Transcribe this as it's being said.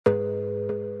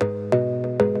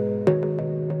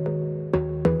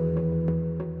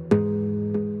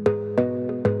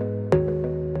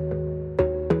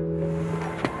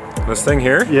This thing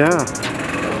here? Yeah.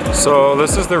 So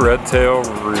this is the Redtail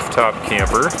Rooftop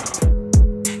Camper.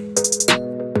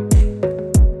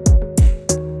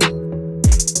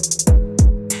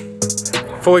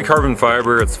 Fully carbon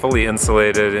fiber, it's fully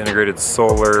insulated, integrated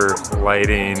solar,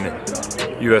 lighting,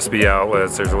 USB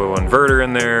outlets, there's a little inverter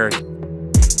in there.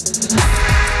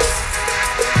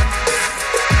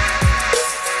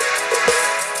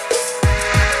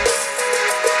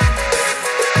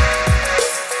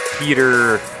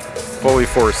 Heater, fully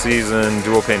 4-season,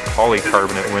 dual pane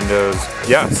polycarbonate windows.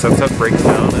 Yeah, sets up, breaks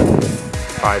down in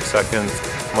 5 seconds.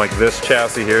 Like this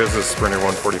chassis here is a Sprinter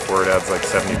 144. It adds like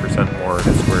 70% more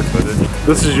to square footage.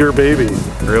 This is your baby.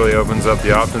 Really opens up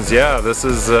the options. Yeah, this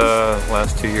is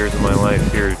last 2 years of my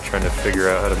life here trying to figure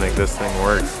out how to make this thing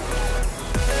work.